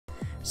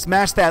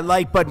Smash that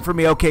like button for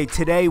me. Okay,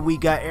 today we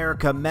got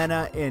Erica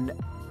Mena and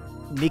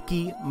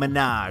Nicki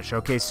Minaj.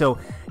 Okay, so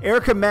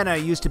Erica Mena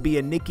used to be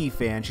a Nicki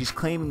fan. She's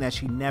claiming that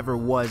she never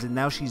was, and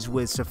now she's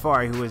with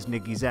Safari, who is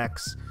Nicki's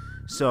ex.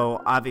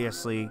 So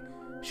obviously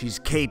she's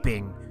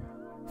caping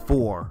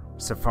for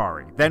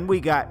Safari. Then we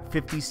got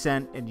 50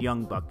 Cent and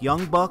Young Buck.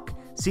 Young Buck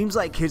seems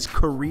like his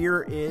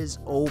career is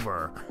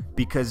over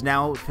because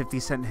now 50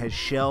 Cent has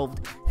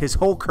shelved his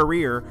whole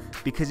career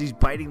because he's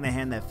biting the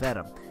hand that fed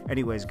him.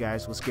 Anyways,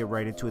 guys, let's get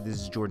right into it. This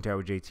is Jordan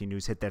Tower JT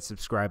News. Hit that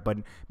subscribe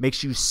button. Make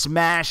sure you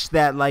smash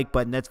that like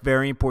button. That's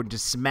very important to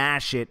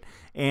smash it,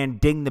 and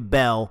ding the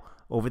bell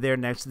over there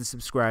next to the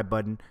subscribe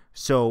button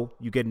so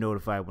you get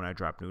notified when I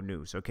drop new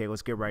news. Okay,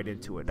 let's get right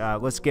into it.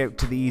 Let's get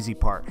to the easy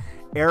part.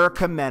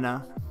 Erica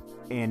Mena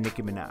and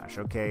Nicki Minaj.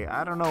 Okay,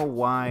 I don't know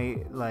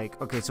why.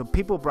 Okay, so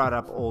people brought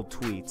up old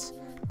tweets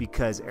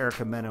because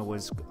Erica Mena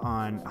was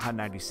on Hot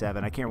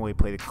 97. I can't really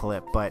play the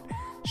clip, but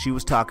she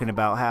was talking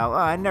about how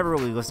I never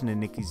really listened to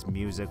Nicki's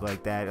music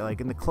like that.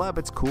 Like in the club,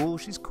 it's cool.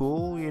 She's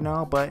cool, you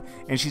know.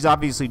 And she's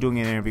obviously doing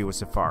an interview with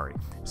Safari.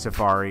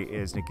 Safari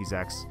is Nicki's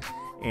ex.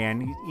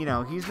 And you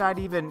know, he's not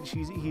even.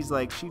 He's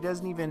like, she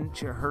doesn't even.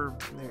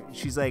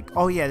 She's like,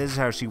 oh yeah, this is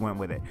how she went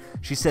with it.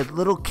 She said,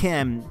 Little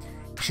Kim.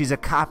 She's a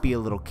copy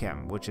of Little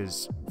Kim, which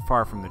is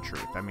far from the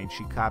truth. I mean,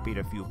 she copied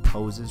a few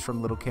poses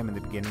from Little Kim in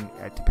the beginning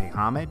to pay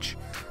homage.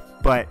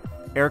 But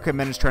Erica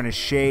Mena is trying to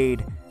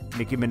shade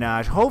Nicki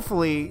Minaj.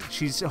 Hopefully,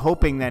 she's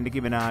hoping that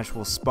Nicki Minaj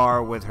will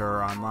spar with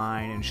her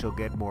online and she'll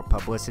get more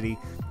publicity.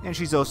 And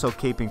she's also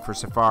caping for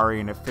Safari,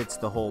 and it fits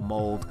the whole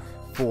mold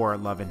for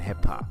Love and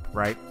Hip Hop,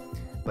 right?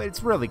 But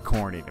it's really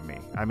corny to me.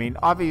 I mean,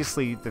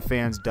 obviously, the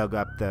fans dug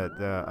up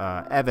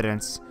the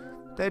evidence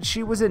that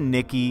she was a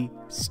Nicki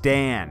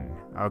stan,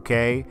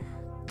 okay?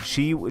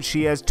 She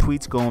has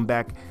tweets going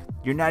back,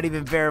 "You're not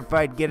even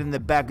verified, get in the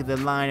back of the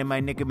line," in my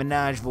Nicki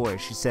Minaj voice.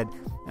 She said,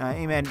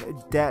 hey man,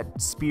 that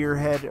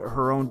spearhead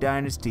her own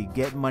dynasty,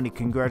 get money,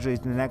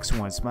 congratulate the next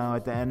one, smile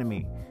at the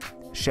enemy,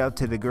 shout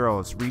to the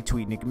girls,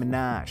 retweet Nicki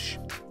Minaj.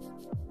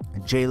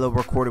 J-Lo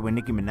recorded with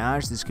Nicki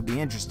Minaj, this could be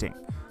interesting.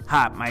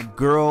 Hot, my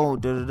girl,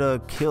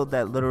 killed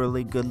that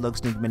literally good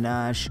looks Nicki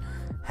Minaj,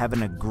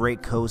 having a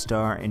great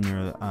co-star in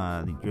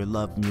your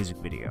Love music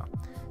video.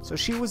 So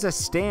she was a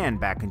stan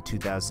back in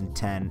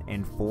 2010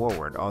 and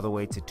forward, all the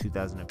way to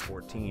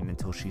 2014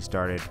 until she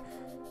started,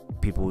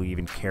 people who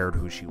even cared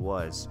who she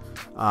was.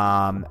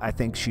 I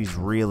think she's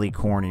really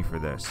corny for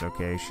this,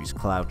 okay? She's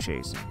clout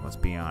chasing, let's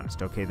be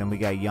honest. Okay, then we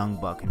got Young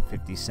Buck and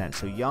 50 Cent.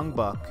 So Young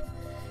Buck,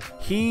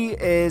 he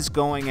is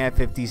going at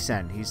 50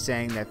 Cent. He's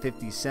saying that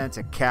 50 Cent's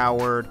a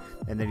coward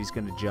and that he's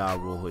going to jaw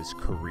rule his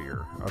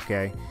career,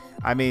 okay?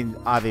 I mean,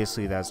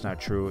 obviously that's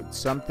not true.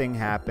 Something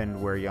happened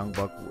where Young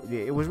Buck,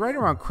 it was right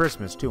around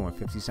Christmas too, when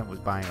 50 Cent was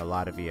buying a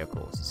lot of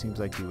vehicles. It seems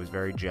like he was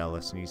very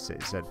jealous, and he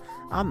said,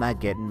 I'm not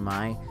getting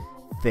my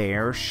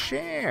fair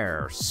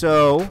share.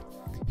 So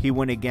he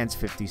went against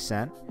 50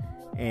 Cent,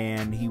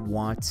 and he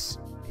wants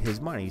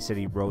his money. He said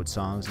he wrote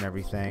songs and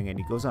everything, and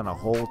he goes on a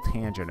whole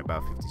tangent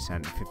about 50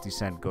 Cent. 50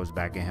 Cent goes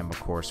back at him, of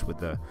course, with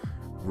the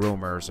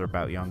rumors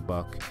about Young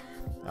Buck.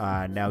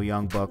 Now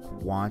Young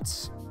Buck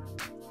wants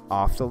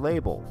off the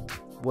label.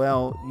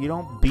 Well, you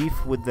don't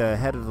beef with the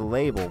head of the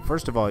label.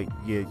 First of all,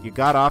 you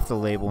got off the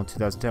label in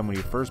 2010 when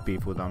you first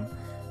beefed with them,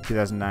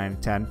 2009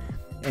 and 10,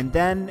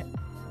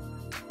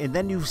 and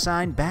then you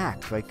signed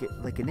back like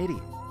an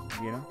idiot,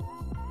 you know.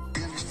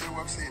 You understand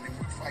what I'm saying? If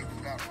we fight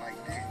the battle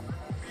like that,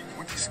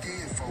 what you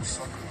scared for,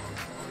 sucker?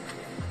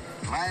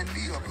 Line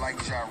me up like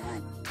Ja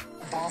Rule.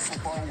 Ball for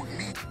ball with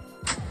me.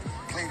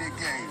 Play that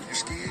game. You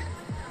scared?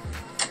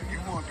 You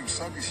want to do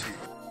sucker shit.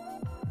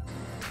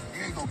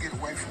 You ain't gonna get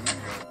away from me,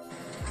 though.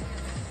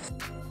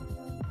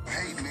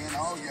 Hey, man,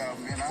 all y'all,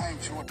 man, I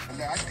ain't sure.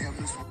 I tell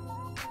this one.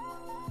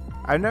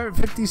 I've never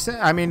 50 Cent.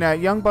 I mean,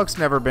 Young Buck's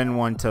never been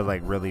one to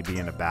like really be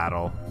in a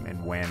battle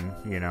and win,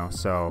 you know.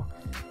 So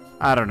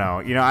I don't know.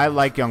 You know, I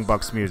like Young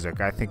Buck's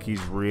music. I think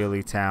he's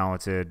really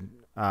talented.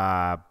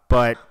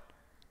 But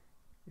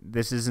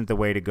this isn't the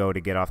way to go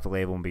to get off the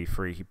label and be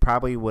free. He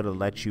probably would have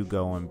let you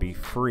go and be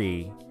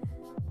free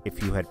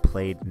if you had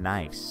played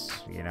nice,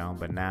 you know.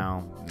 But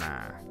now,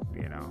 nah,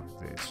 you know,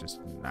 it's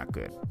just not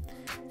good.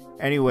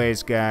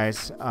 Anyways,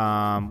 guys,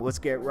 let's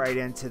get right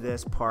into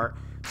this part.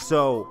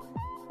 So,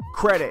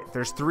 credit.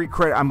 There's 3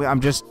 credit. I'm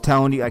just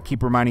telling you. I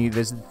keep reminding you.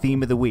 This is the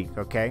theme of the week.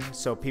 Okay.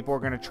 So people are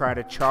going to try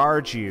to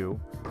charge you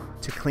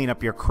to clean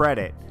up your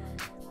credit.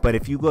 But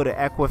if you go to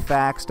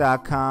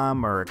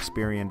Equifax.com or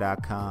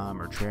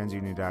Experian.com or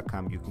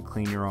TransUnion.com, you can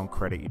clean your own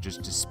credit. You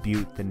just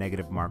dispute the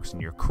negative marks in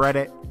your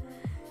credit,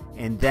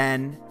 and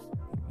then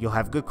you'll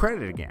have good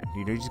credit again.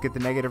 You know, you just get the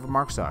negative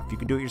marks off. You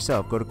can do it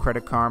yourself. Go to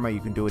Credit Karma.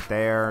 You can do it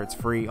there. It's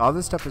free. All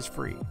this stuff is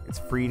free. It's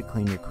free to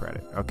clean your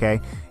credit,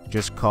 okay?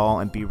 Just call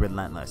and be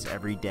relentless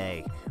every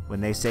day. When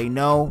they say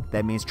no,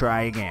 that means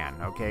try again.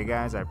 Okay,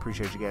 guys? I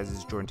appreciate you guys. This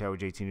is Jordan Tower,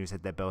 JT News.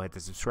 Hit that bell, hit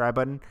the subscribe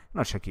button, and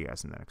I'll check you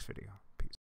guys in the next video.